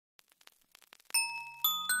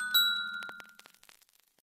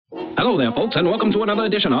Hello there, folks, and welcome to another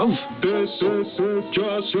edition of This is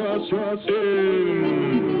just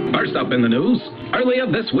in. First up in the news, earlier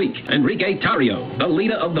this week, Enrique Tarrio, the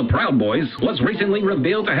leader of the Proud Boys, was recently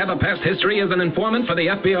revealed to have a past history as an informant for the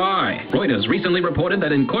FBI. Reuters recently reported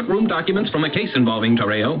that in courtroom documents from a case involving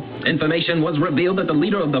Tarrio, information was revealed that the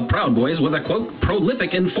leader of the Proud Boys was a, quote,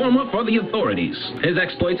 prolific informer for the authorities. His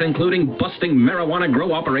exploits including busting marijuana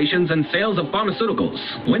grow operations and sales of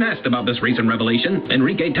pharmaceuticals. When asked about this recent revelation,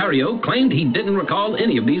 Enrique Tarrio claimed he didn't recall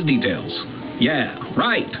any of these details. Yeah,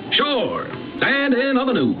 right, sure. And in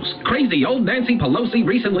other news, crazy old Nancy Pelosi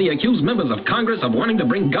recently accused members of Congress of wanting to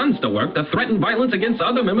bring guns to work to threaten violence against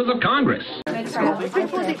other members of Congress.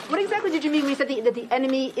 What exactly did you mean when you said that the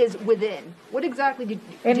enemy is within? What exactly did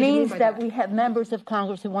you mean? It means that we have members of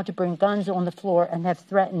Congress who want to bring guns on the floor and have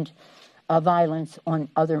threatened violence on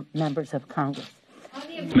other members of Congress.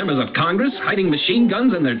 Members of Congress hiding machine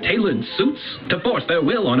guns in their tailored suits to force their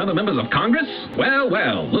will on other members of Congress?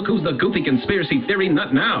 Well, look who's the goofy conspiracy theory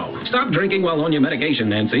nut now. Stop drinking while on your medication,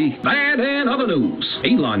 Nancy. And in other news,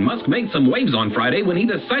 Elon Musk made some waves on Friday when he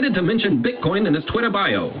decided to mention Bitcoin in his Twitter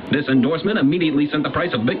bio. This endorsement immediately sent the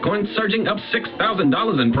price of Bitcoin surging up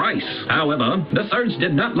 $6,000 in price. However, the surge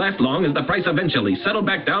did not last long as the price eventually settled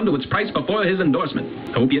back down to its price before his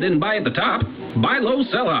endorsement. Hope you didn't buy at the top. Buy low,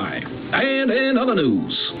 sell high. And in other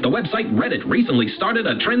news, the website Reddit recently started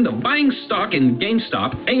a trend of buying stock in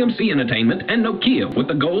GameStop, AMC Entertainment, and Nokia with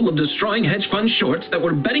the goal of destroying hedge fund shorts that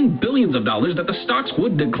were betting billions of dollars that the stocks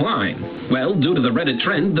would decline. Well, due to the Reddit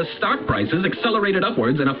trend, the stock prices accelerated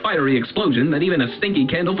upwards in a fiery explosion that even a stinky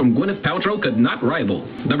candle from Gwyneth Paltrow could not rival.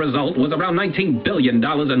 The result was around $19 billion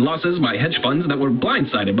in losses by hedge funds that were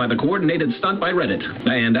blindsided by the coordinated stunt by Reddit.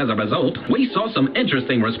 And as a result, we saw some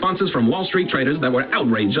interesting responses from Wall Street traders that were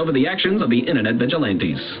outraged over the actions of the internet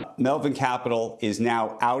vigilantes. Melvin Capital is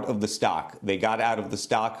now out of the stock. They got out of the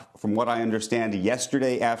stock, from what I understand,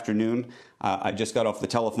 yesterday afternoon. I just got off the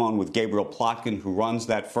telephone with Gabriel Plotkin, who runs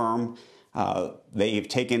that firm. They have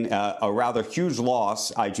taken a rather huge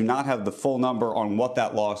loss. I do not have the full number on what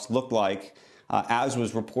that loss looked like. As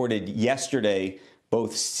was reported yesterday,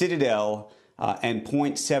 both Citadel and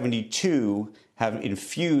Point72 have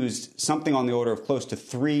infused something on the order of close to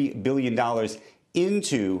 $3 billion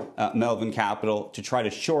into Melvin Capital to try to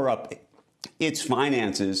shore up its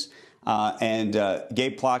finances. And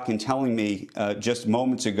Gabe Plotkin telling me just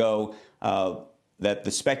moments ago that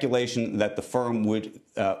the speculation that the firm would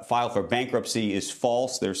file for bankruptcy is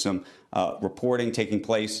false. There's some reporting taking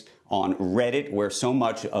place on Reddit where so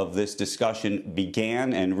much of this discussion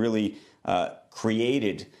began and really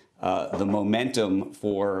created the momentum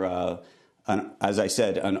for as I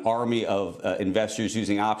said, an army of investors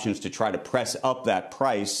using options to try to press up that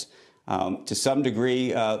price. To some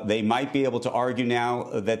degree, they might be able to argue now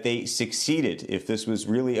that they succeeded. If this was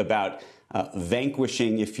really about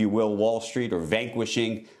vanquishing, if you will, Wall Street or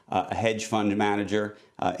vanquishing a hedge fund manager,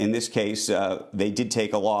 in this case, they did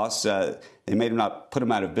take a loss. They may have not put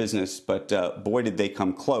them out of business, but boy, did they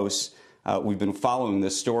come close. We've been following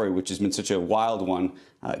this story, which has been such a wild one.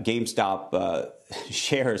 GameStop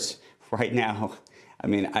shares right now, I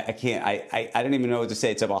mean, I can't, I don't even know what to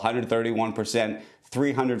say. It's up 131%,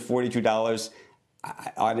 $342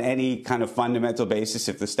 on any kind of fundamental basis.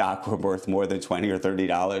 If the stock were worth more than $20 or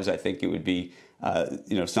 $30, I think it would be,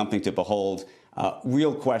 something to behold.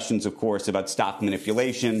 Real questions, of course, about stock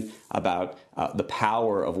manipulation, about the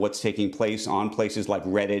power of what's taking place on places like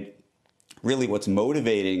Reddit, really what's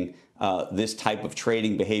motivating this type of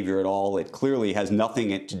trading behavior at all. It clearly has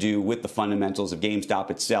nothing to do with the fundamentals of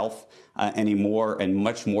GameStop itself anymore, and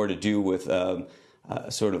much more to do with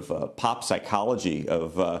sort of pop psychology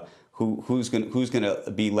of who's going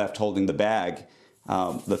to be left holding the bag.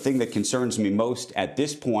 The thing that concerns me most at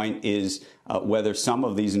this point is whether some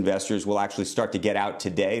of these investors will actually start to get out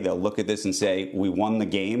today. They'll look at this and say, we won the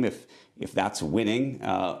game, if that's winning.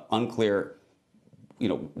 Unclear,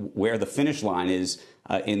 where the finish line is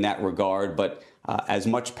in that regard. But as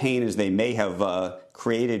much pain as they may have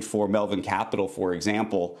created for Melvin Capital, for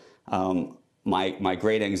example, my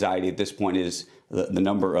great anxiety at this point is the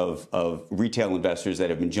number of retail investors that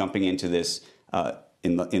have been jumping into this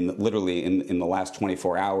literally in the last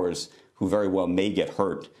 24 hours, who very well may get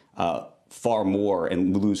hurt far more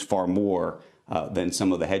and lose far more than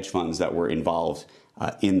some of the hedge funds that were involved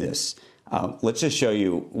in this. Let's just show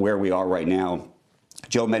you where we are right now.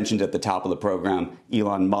 Joe mentioned at the top of the program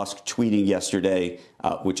Elon Musk tweeting yesterday,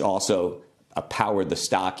 which also powered the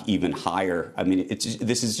stock even higher. I mean,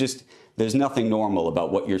 there's nothing normal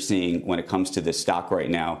about what you're seeing when it comes to this stock right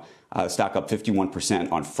now. Stock up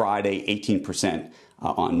 51% on Friday, 18%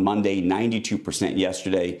 on Monday, 92%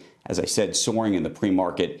 yesterday. As I said, soaring in the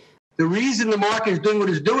pre-market. The reason the market is doing what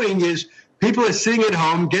it's doing is people are sitting at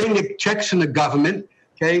home, getting the checks from the government,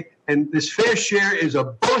 okay? And this fair share is a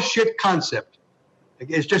bullshit concept.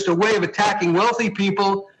 It's just a way of attacking wealthy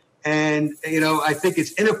people. And, I think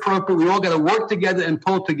it's inappropriate. We all got to work together and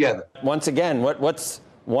pull together. Once again, what's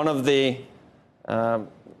one of the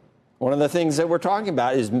things that we're talking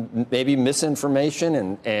about is maybe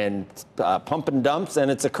misinformation and pump and dumps, and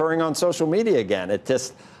it's occurring on social media again. It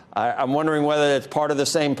just, I'm wondering whether it's part of the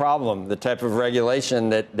same problem, the type of regulation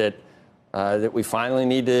that we finally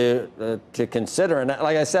need to consider. And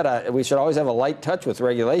like I said, we should always have a light touch with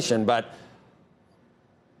regulation, but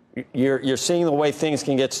you're seeing the way things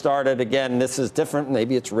can get started. Again, this is different.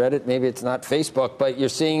 Maybe it's Reddit, maybe it's not Facebook, but you're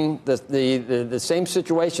seeing the same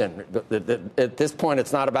situation. At this point,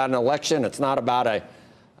 it's not about an election. It's not about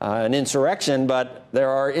an insurrection, but there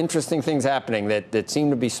are interesting things happening that seem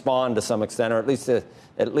to be spawned to some extent, or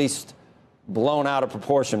at least blown out of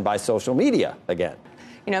proportion by social media again.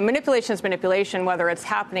 Manipulation is manipulation, whether it's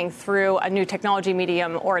happening through a new technology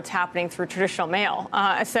medium or it's happening through traditional mail.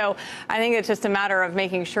 So I think it's just a matter of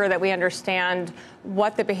making sure that we understand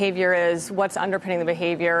what the behavior is, what's underpinning the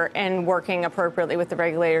behavior, and working appropriately with the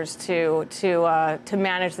regulators to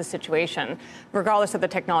manage the situation, regardless of the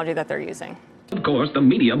technology that they're using. Of course, the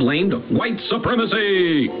media blamed white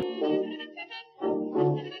supremacy.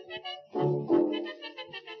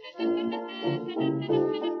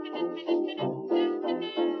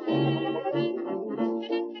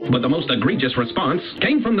 But the most egregious response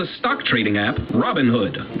came from the stock trading app,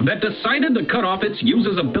 Robinhood, that decided to cut off its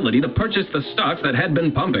users' ability to purchase the stocks that had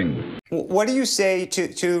been pumping. What do you say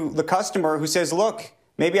to the customer who says, look,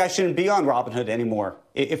 maybe I shouldn't be on Robinhood anymore?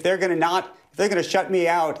 If they're going to shut me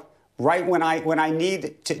out right when I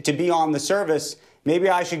need to be on the service, maybe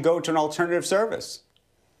I should go to an alternative service.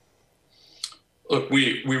 Look,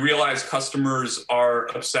 we realize customers are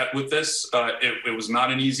upset with this. It was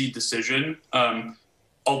not an easy decision.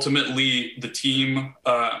 Ultimately, the team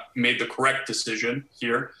made the correct decision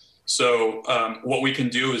here. So what we can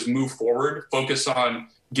do is move forward, focus on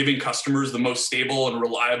giving customers the most stable and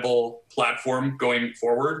reliable platform going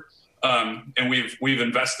forward. And we've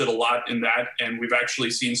invested a lot in that, and we've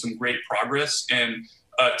actually seen some great progress and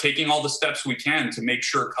taking all the steps we can to make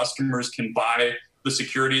sure customers can buy the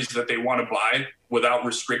securities that they want to buy without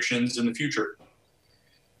restrictions in the future.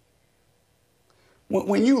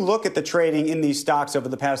 When you look at the trading in these stocks over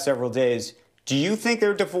the past several days, do you think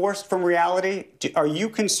they're divorced from reality? Are you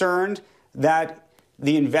concerned that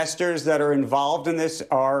the investors that are involved in this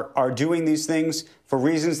are doing these things for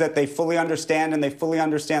reasons that they fully understand and they fully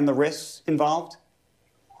understand the risks involved?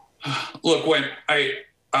 Look,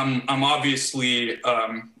 I'm obviously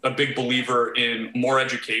a big believer in more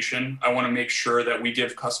education. I want to make sure that we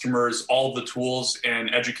give customers all the tools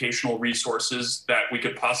and educational resources that we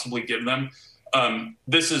could possibly give them.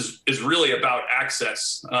 This is really about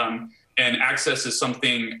access, and access is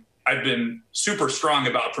something I've been super strong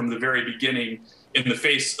about from the very beginning in the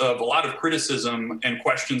face of a lot of criticism and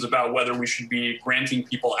questions about whether we should be granting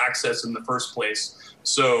people access in the first place.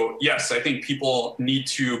 So yes, I think people need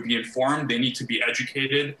to be informed. They need to be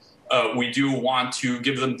educated. We do want to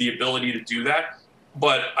give them the ability to do that.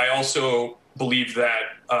 But I also believe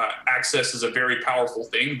that access is a very powerful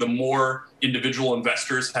thing. The more individual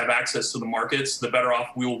investors have access to the markets, the better off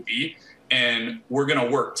we will be. And we're going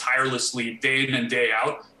to work tirelessly day in and day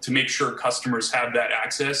out to make sure customers have that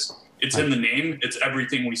access. It's in the name. It's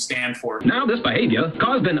everything we stand for. Now this behavior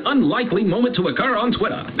caused an unlikely moment to occur on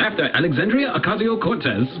Twitter after Alexandria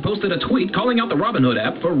Ocasio-Cortez posted a tweet calling out the Robinhood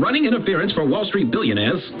app for running interference for Wall Street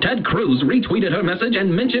billionaires. Ted Cruz retweeted her message and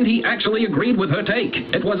mentioned he actually agreed with her take.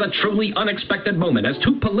 It was a truly unexpected moment as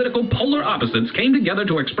two political polar opposites came together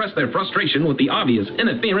to express their frustration with the obvious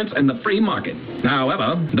interference in the free market.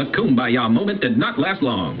 However, the kumbaya moment did not last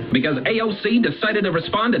long because AOC decided to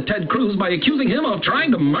respond to Ted Cruz by accusing him of trying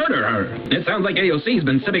to murder her. It sounds like AOC's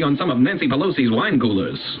been sipping on some of Nancy Pelosi's wine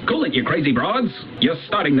coolers. Cool it, you crazy broads. You're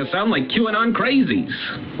starting to sound like QAnon crazies.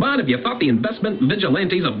 But if you thought the investment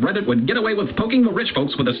vigilantes of Reddit would get away with poking the rich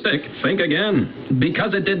folks with a stick, think again.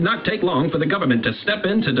 Because it did not take long for the government to step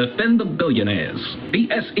in to defend the billionaires. The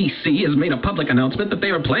SEC has made a public announcement that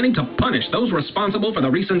they are planning to punish those responsible for the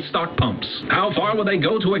recent stock pumps. How far will they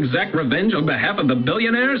go to exact revenge on behalf of the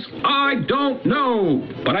billionaires? I don't know.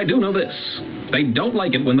 But I do know this. They don't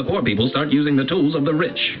like it when the poor people start using the tools of the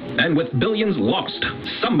rich. And with billions lost,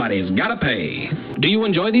 somebody's gotta pay. Do you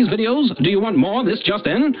enjoy these videos? Do you want more? This just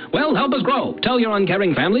in? Well, help us grow. Tell your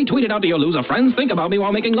uncaring family, tweet it out to your loser friends, think about me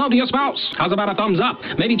while making love to your spouse. How's about a thumbs up?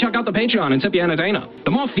 Maybe check out the Patreon and tip your entertainer.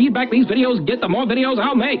 The more feedback these videos get, the more videos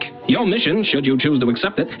I'll make. Your mission, should you choose to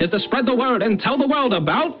accept it, is to spread the word and tell the world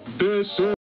about so